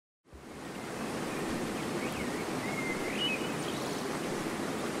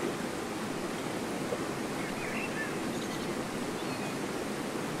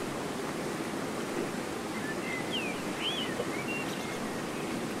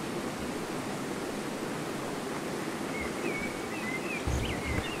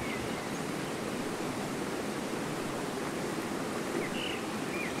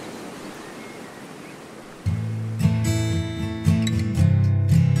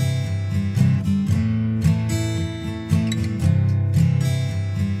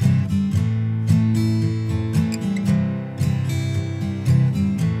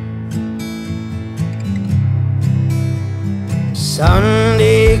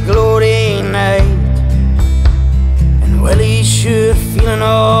Sunday glory night, and well, he's sure feeling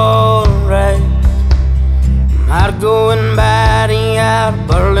alright. Not going by the out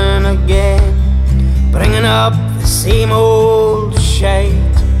Berlin again, bringing up the same old shite.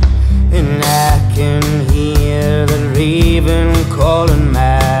 And I can hear the raven calling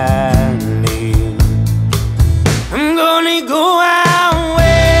my name. I'm gonna go out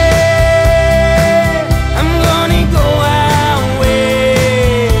west, I'm gonna go out west.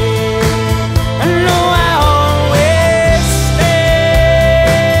 I know I always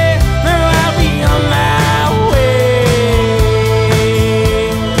stay, but I'll be on my way.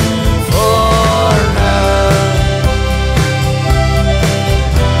 For now,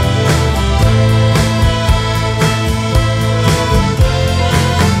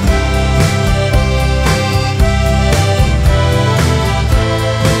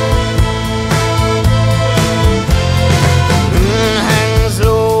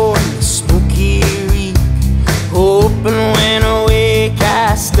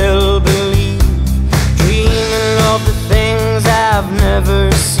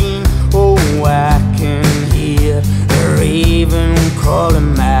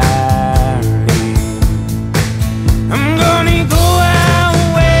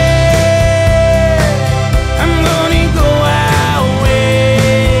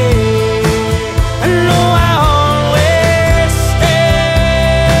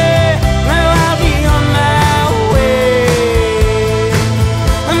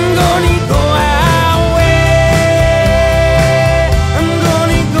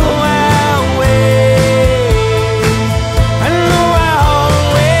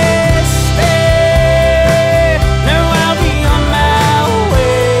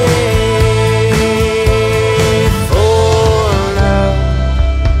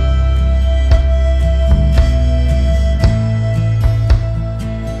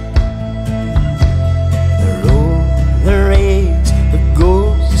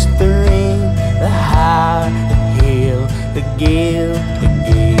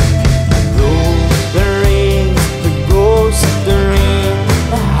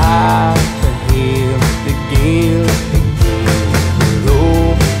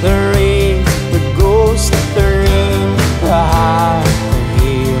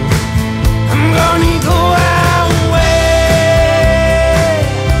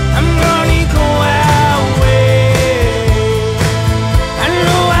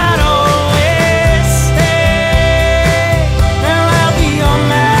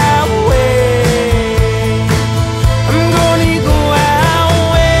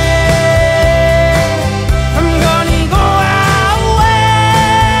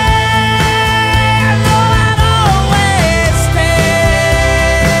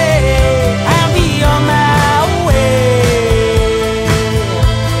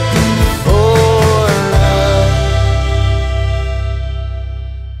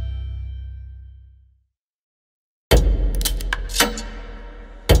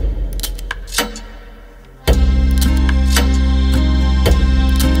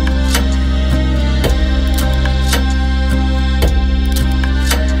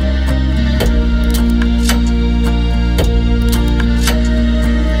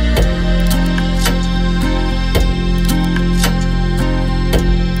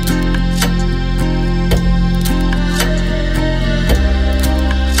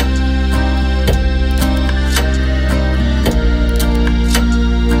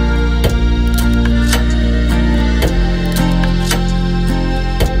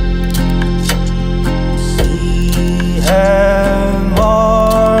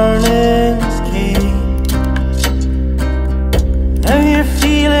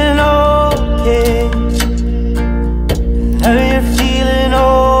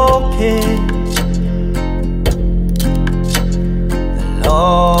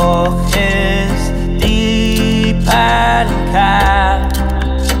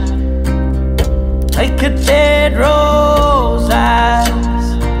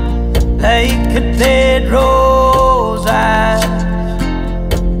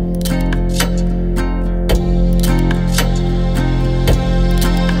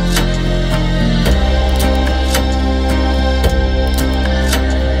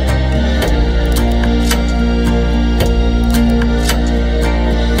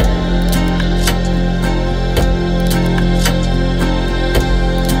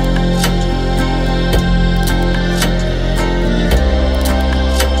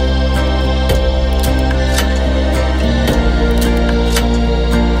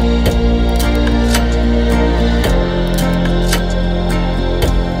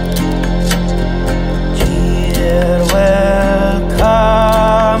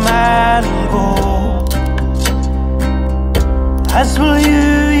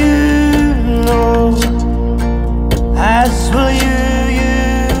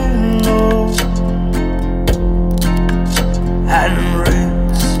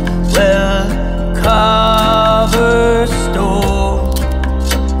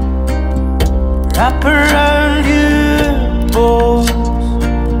 wrap around you, bones,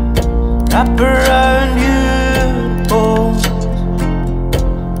 wrap around you, bones.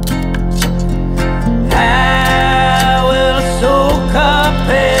 I will soak up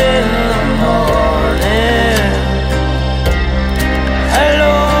in the morning.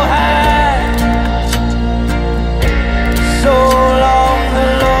 Hello, hi, so long,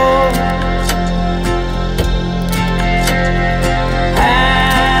 hello.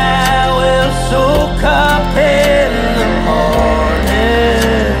 I will soak up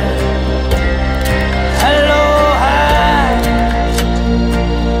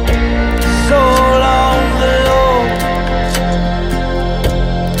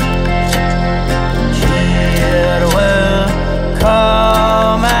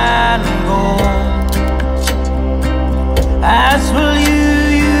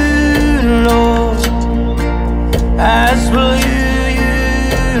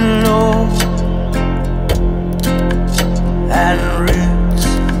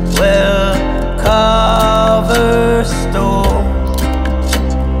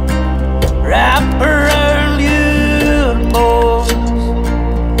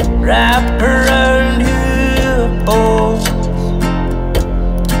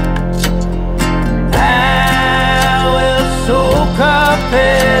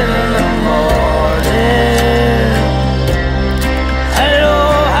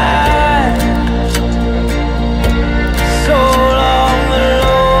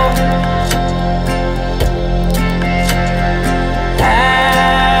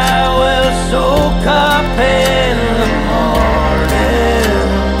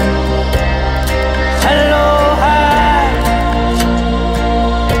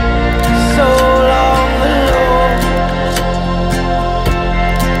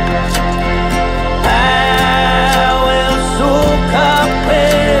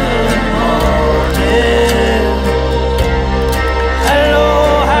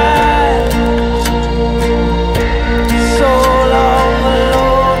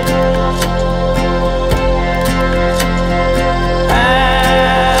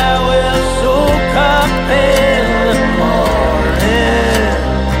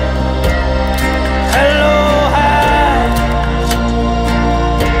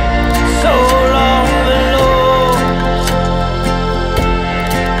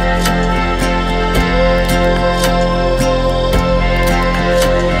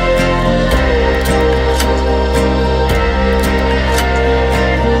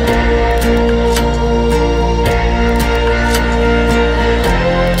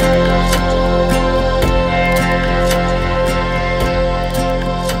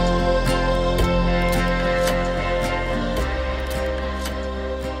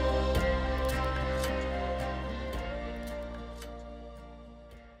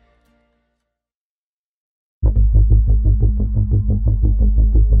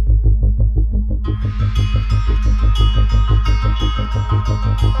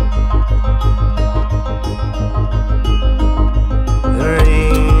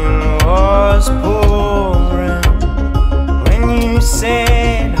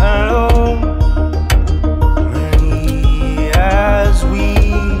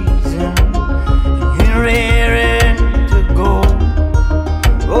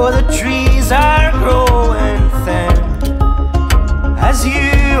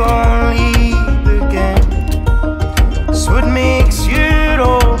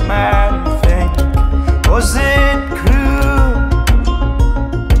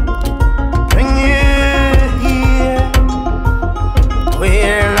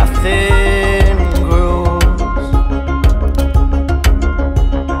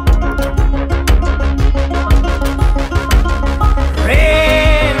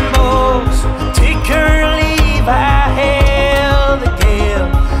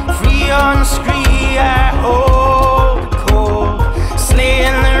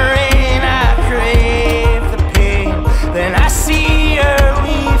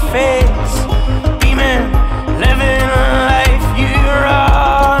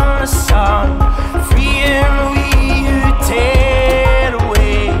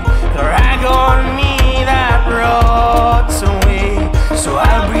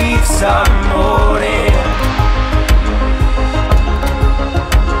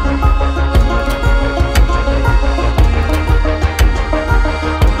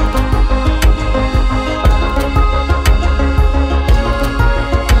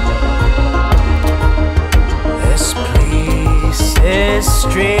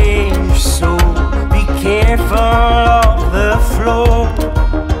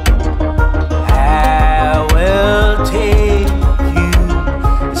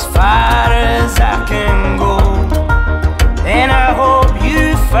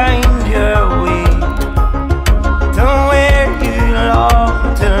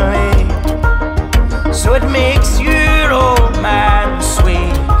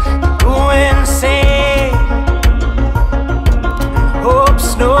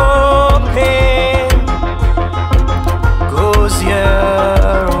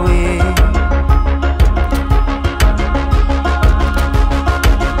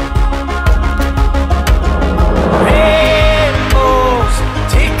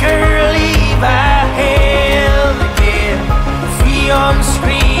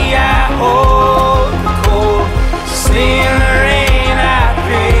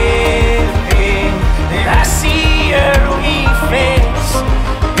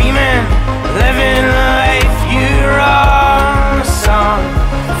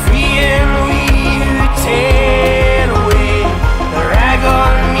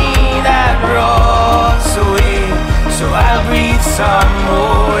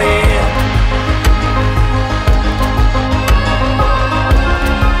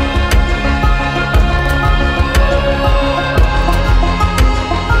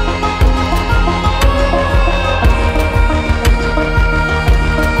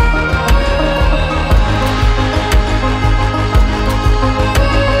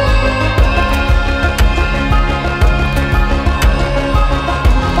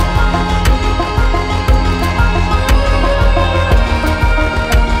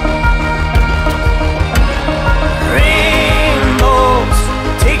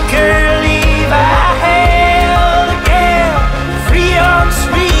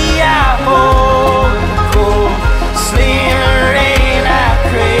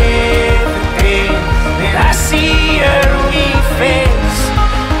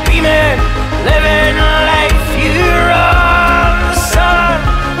living life you're on the sun,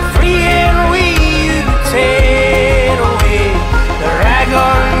 free and we you take away the rag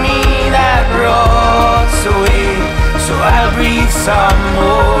on me that rots away, so I'll breathe some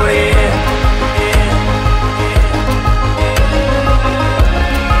more air.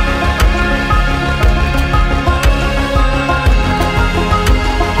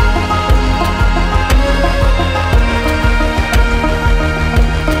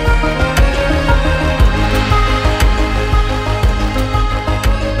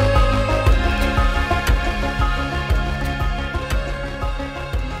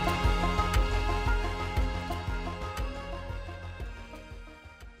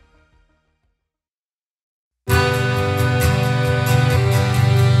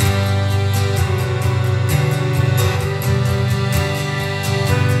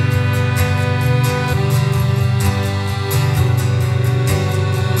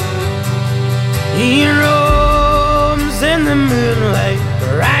 He roams in the moonlight,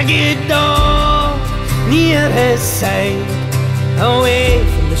 ragged dog near his side, away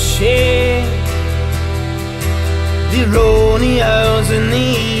from the shade. The Roney owls and the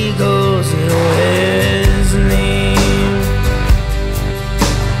eagles know his name.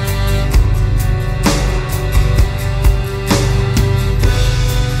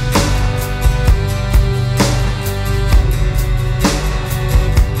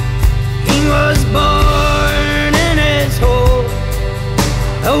 He was born in his home,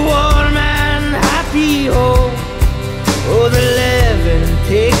 a warm and happy home. Oh, the living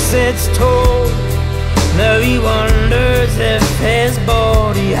takes its toll. Now he wonders if his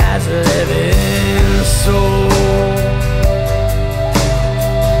body has a living soul.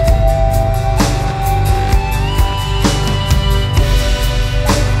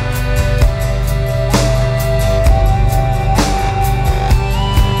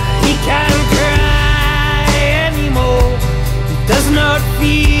 He can't cry anymore, he does not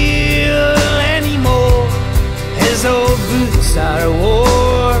feel anymore. His old boots are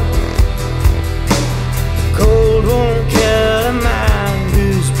worn. Cold won't kill a man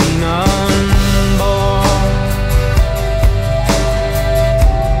who's been unborn.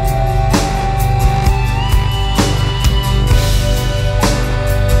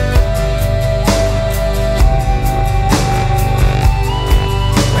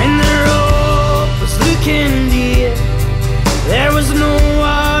 When the rope was looking dear, there was no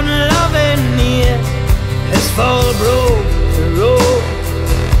one loving near. His fall broke the rope,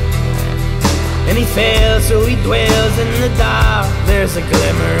 and he fell, so he dwells in the dark. There's a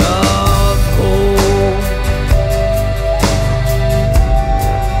glimmer of hope.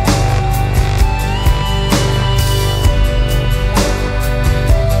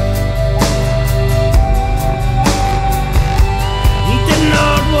 He did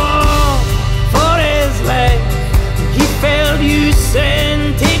not walk for his life. He felt use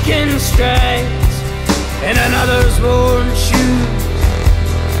and taken strides in another's worn shoes.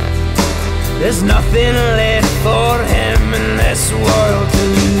 There's nothing left for him in this world to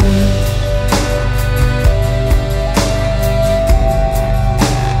lose.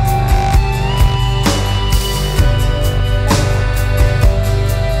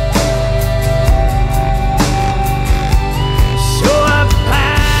 So a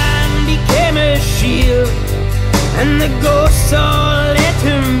pan became a shield, and the ghosts all let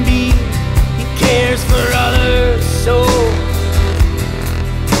him be. He cares for others so.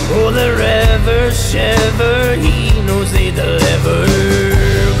 Oh, the rivers shiver, he knows they deliver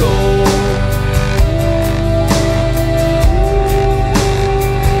gold.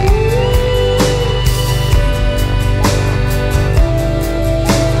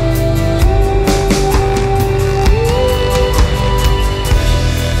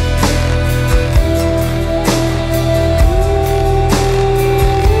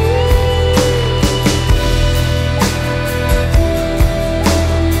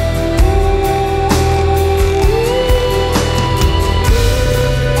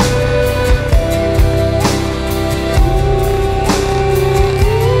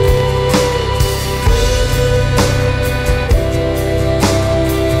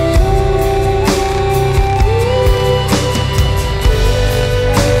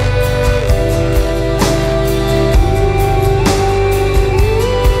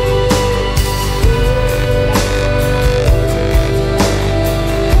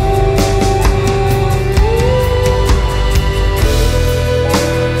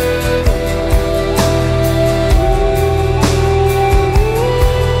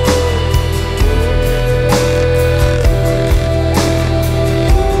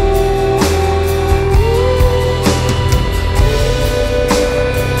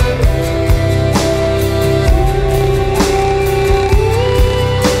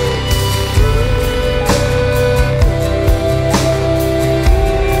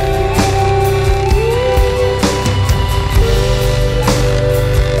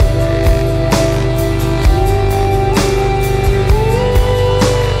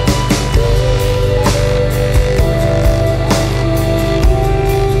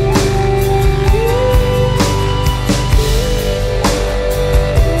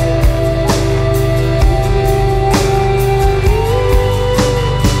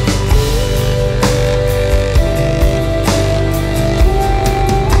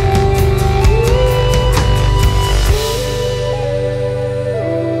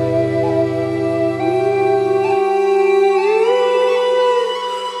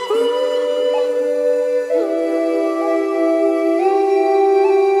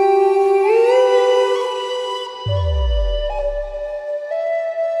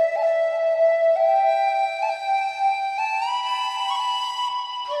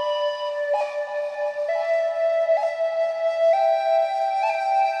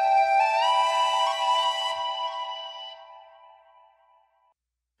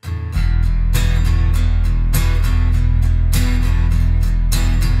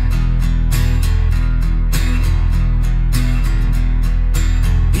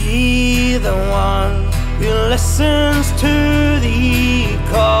 who listens to the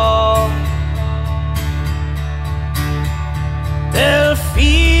call. They'll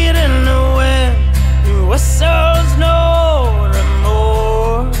feed in the wind who whistles no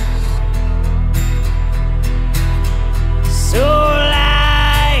remorse. So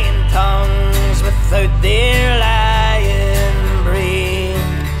lying tongues without their lying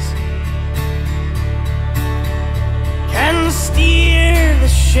brains can steer the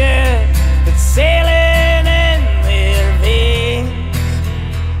ship that's sailing in their veins.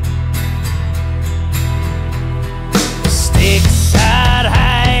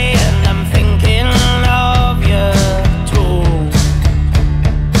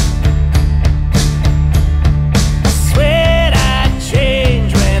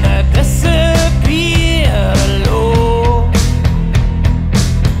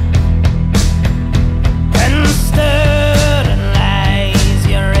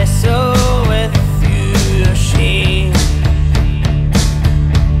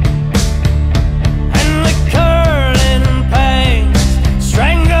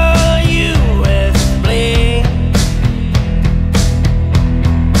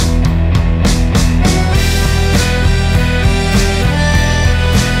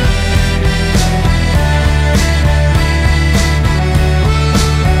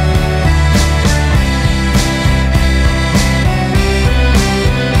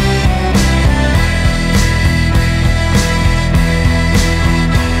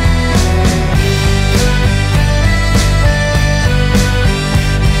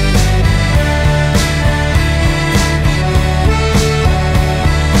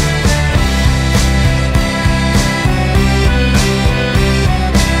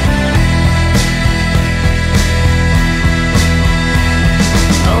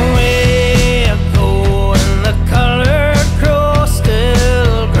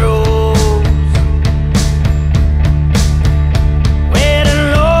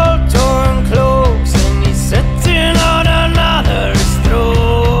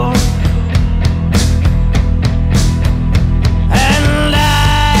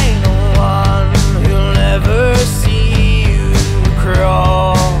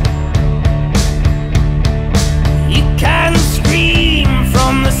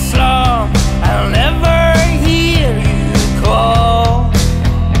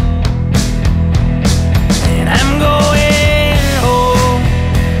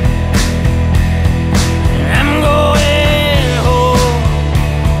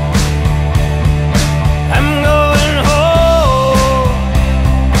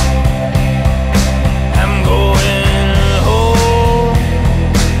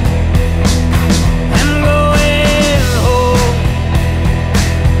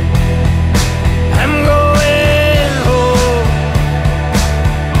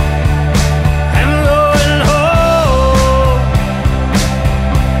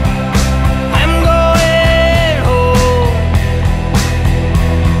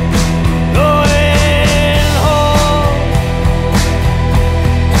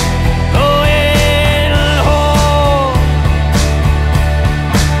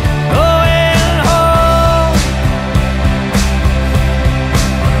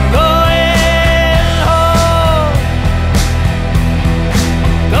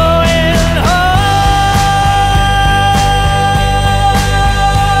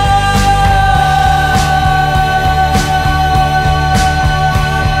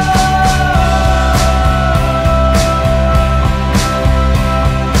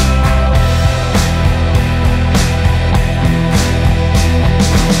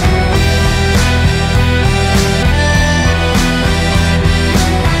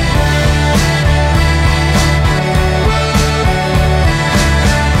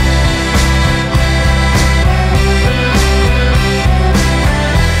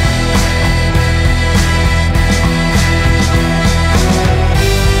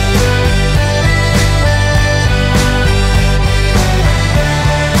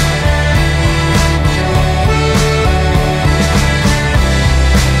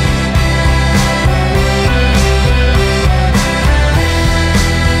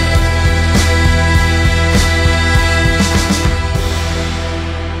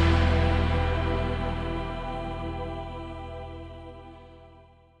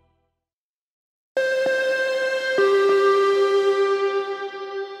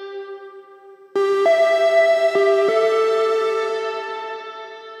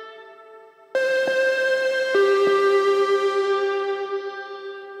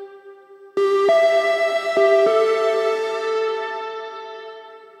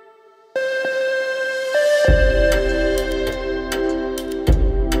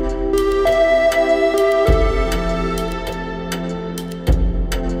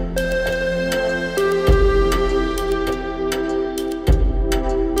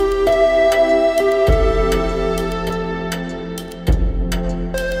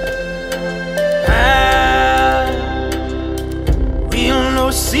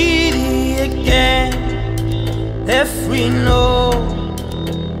 see thee again if we know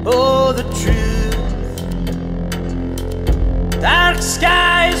all the truth. Dark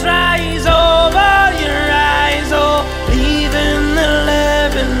skies rise over your eyes, oh, leaving the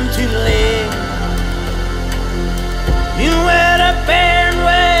living too late. You wear a burn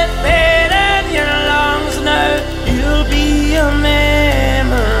with pain in your lungs now, you'll be a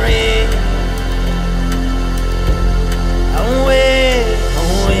memory. Away,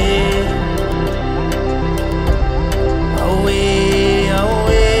 away, away,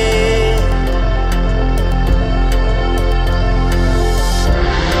 away.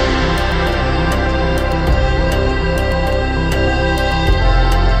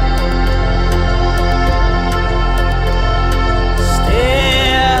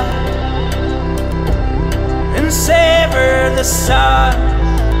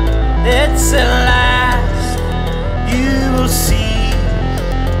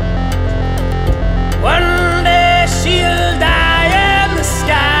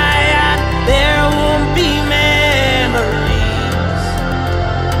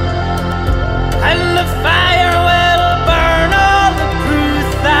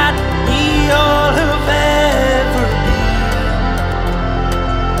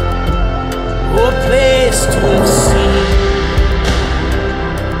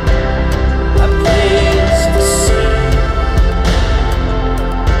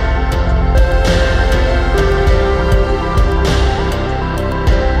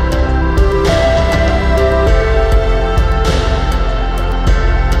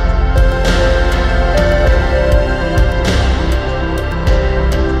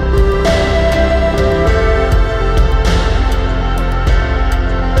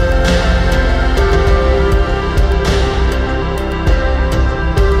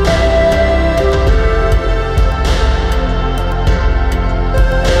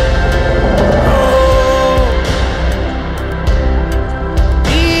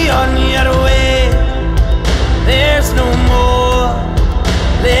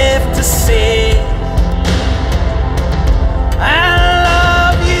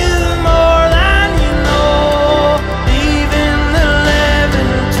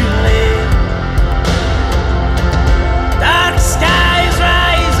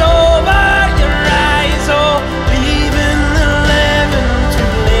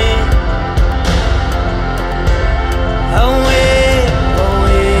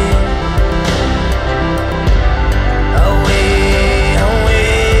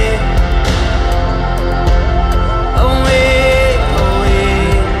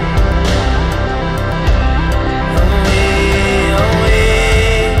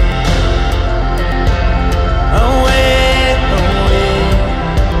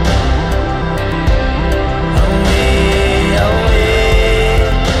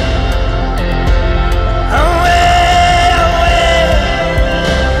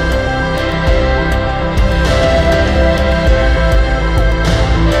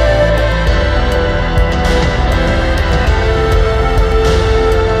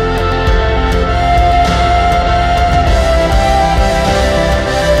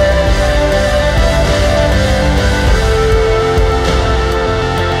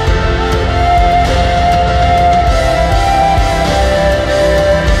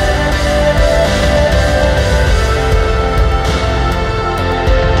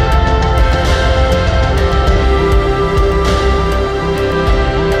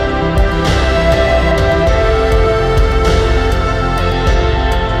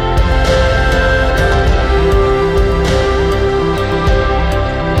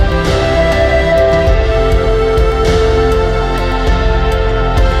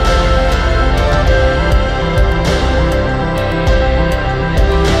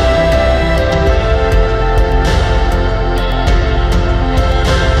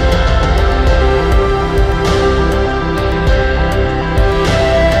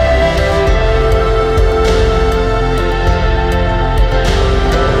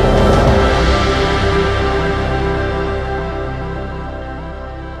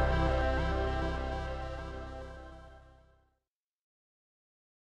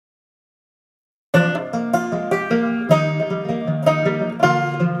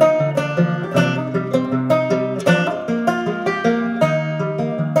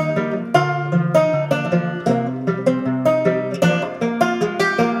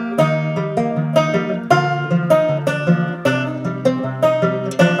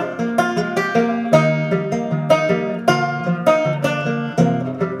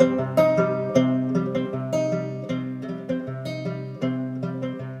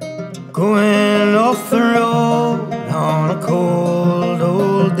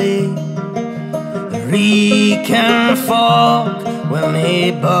 Reeking fog will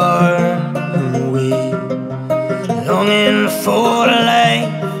may burn away, longing for a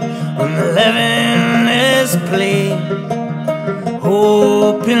life when the living is play,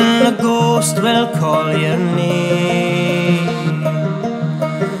 hoping the ghost will call your name,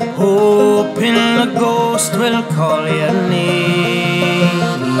 hoping the ghost will call your name,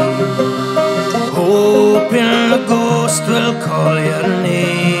 hoping the ghost will call your name.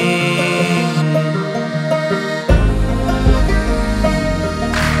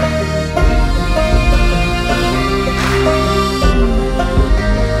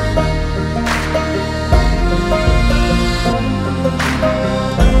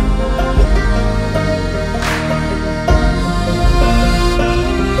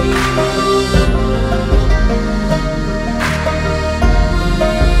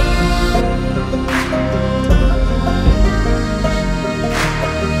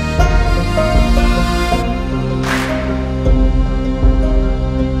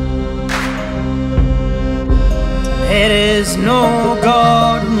 There is no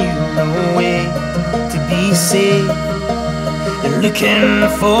God and you've no way to be saved. You're looking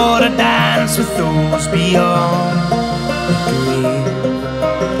for a dance with those beyond the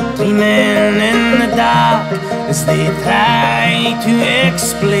grave, dreaming in the dark as they try to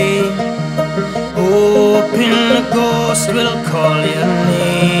explain, hoping the ghost will call your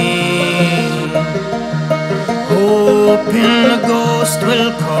name, hoping the ghost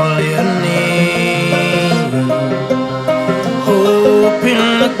will call your name, hoping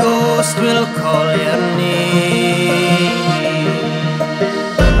the ghost will call your name.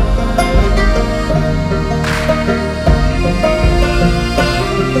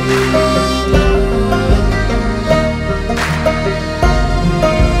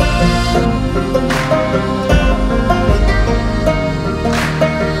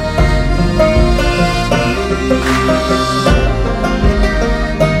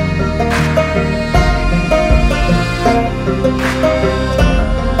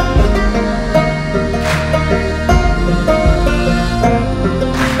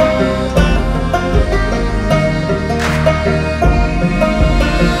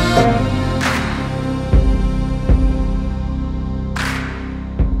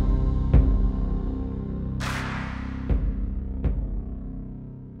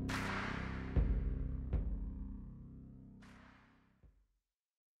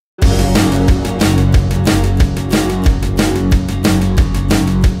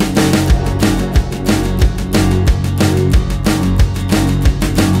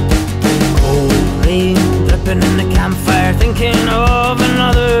 In the campfire, thinking of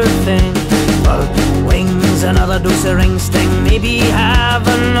another thing, about wings, another dose of ring sting, maybe have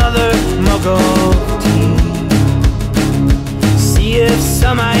another mug of tea. See if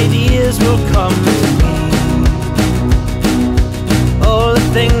some ideas will come to me, all the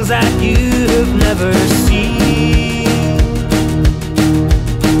things that you have never seen.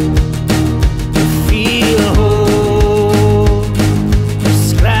 To feel whole,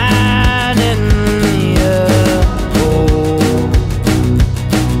 scratching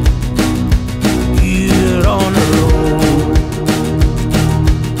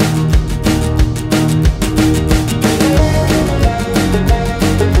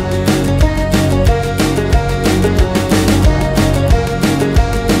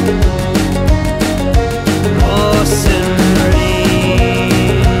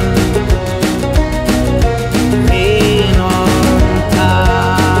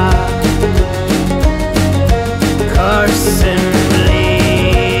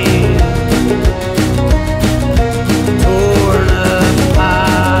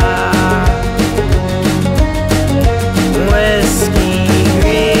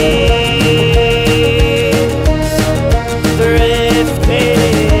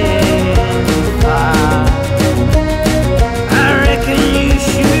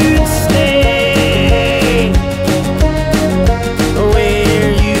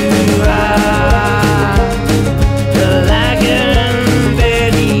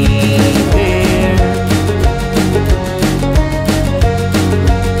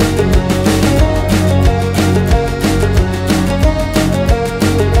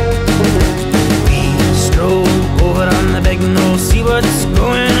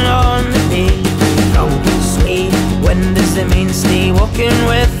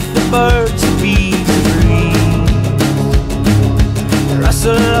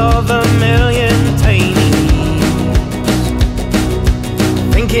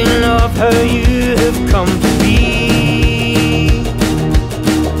how you have come to be.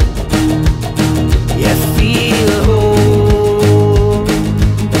 You feel whole,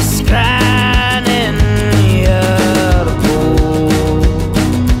 scrying in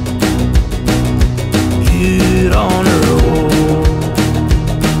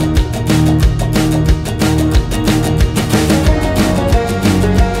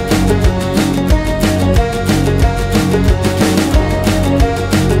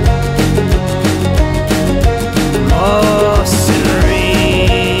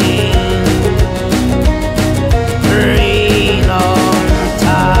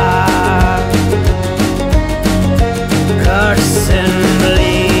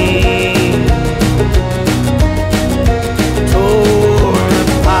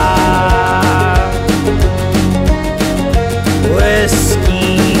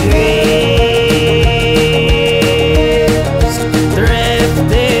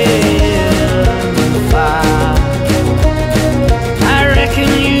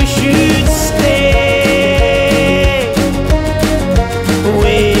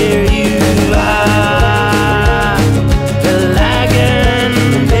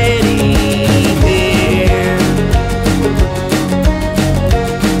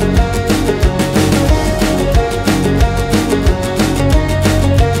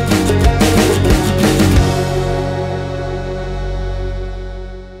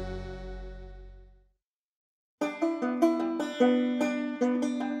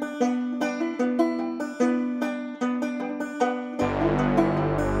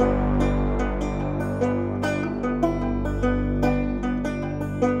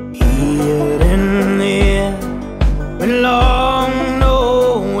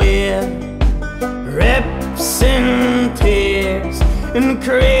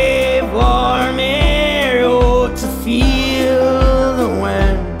crave warm air, oh, to feel the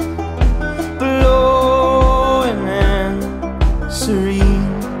wind blowing and serene.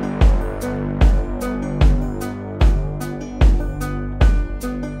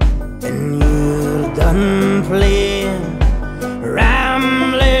 And you're done playing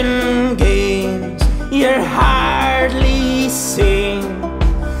rambling games, you're hardly sane,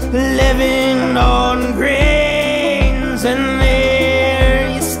 living on grains, and there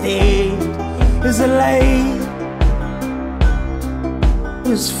you stayed as the light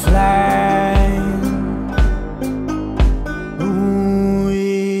was flying away.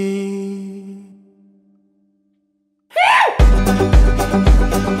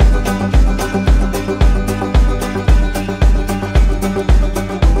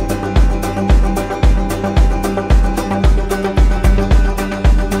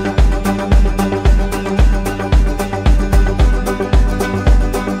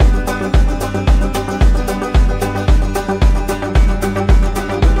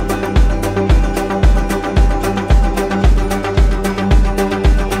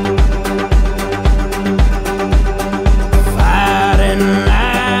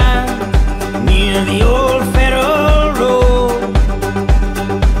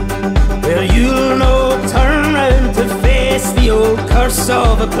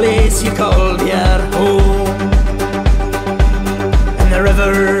 Of a place you called your home, and the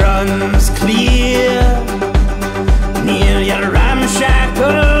river runs clear near your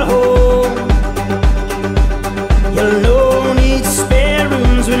ramshackle home. You'll no need spare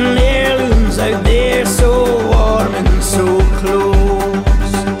rooms when heirlooms out there so warm and so close.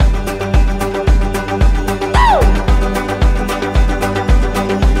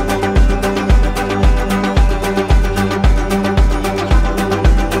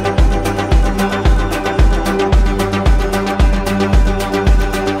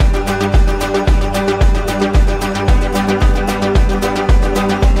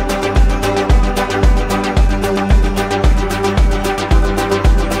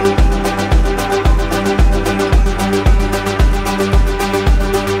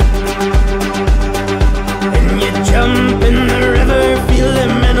 Jump in the river, feel the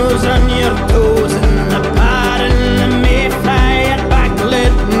minnows on your toes, and the pad and the mayfly at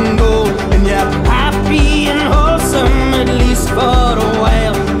backlit and gold, and you're happy and wholesome, at least for a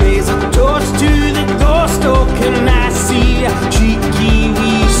while. Raise a torch to the ghost, oh, can I see a cheeky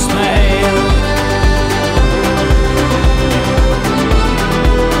wee smile?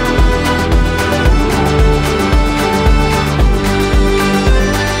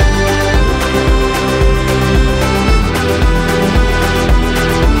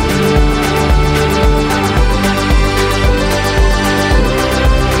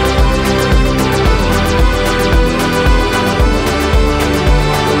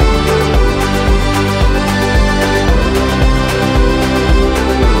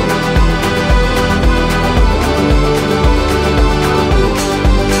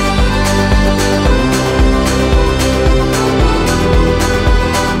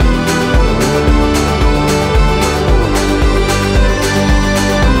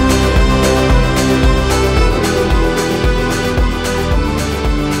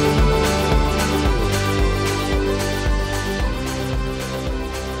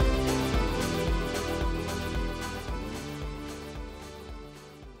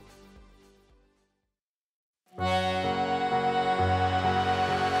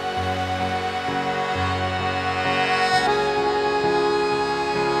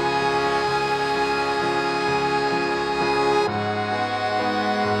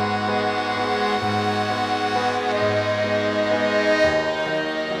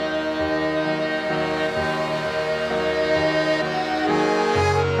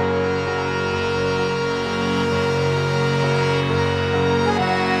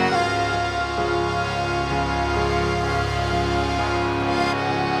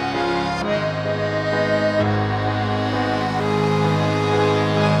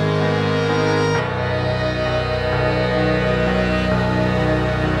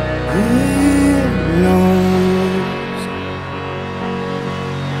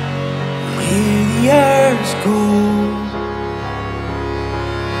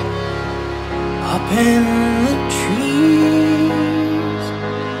 Up in the trees,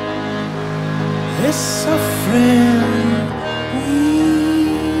 this suffering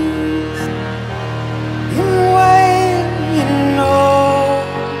breeze, and when you know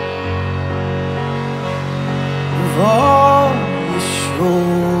of all you show,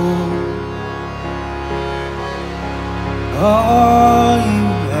 all you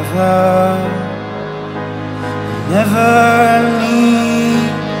ever never need.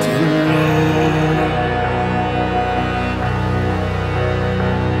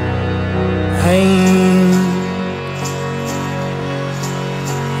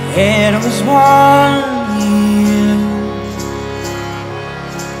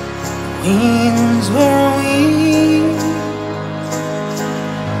 Winds were weak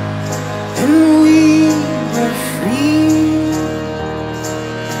and we were free.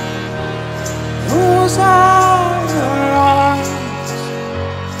 Those are the lines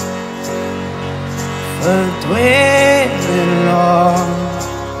for dwelling on.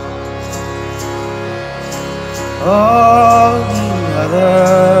 All the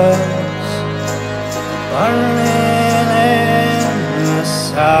others burning in the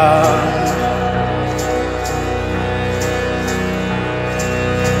sun.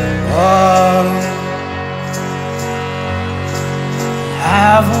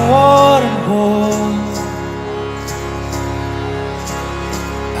 Have a water hole,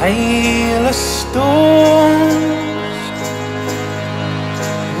 pile of stones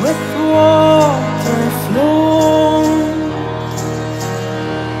with water flow.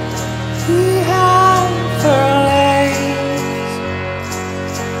 We have our legs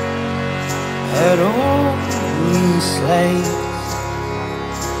had only slaves.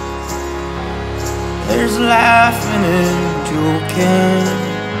 There's laughing and joking.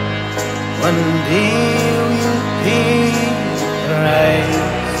 One day we'll pay the price.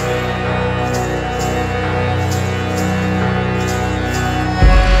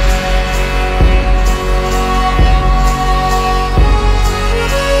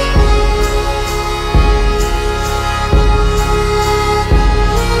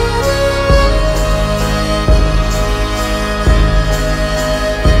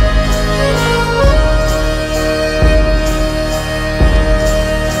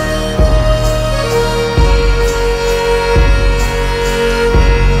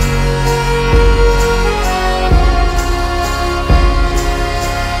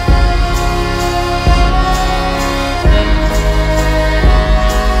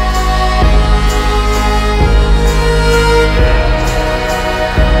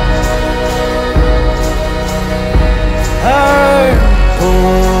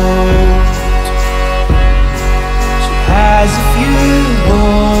 Has a few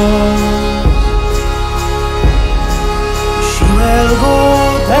holes. She will go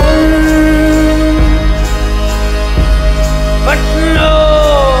down, but no,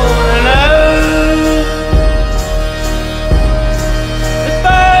 the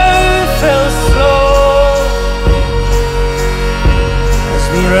boat fell slow as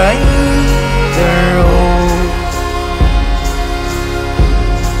we ride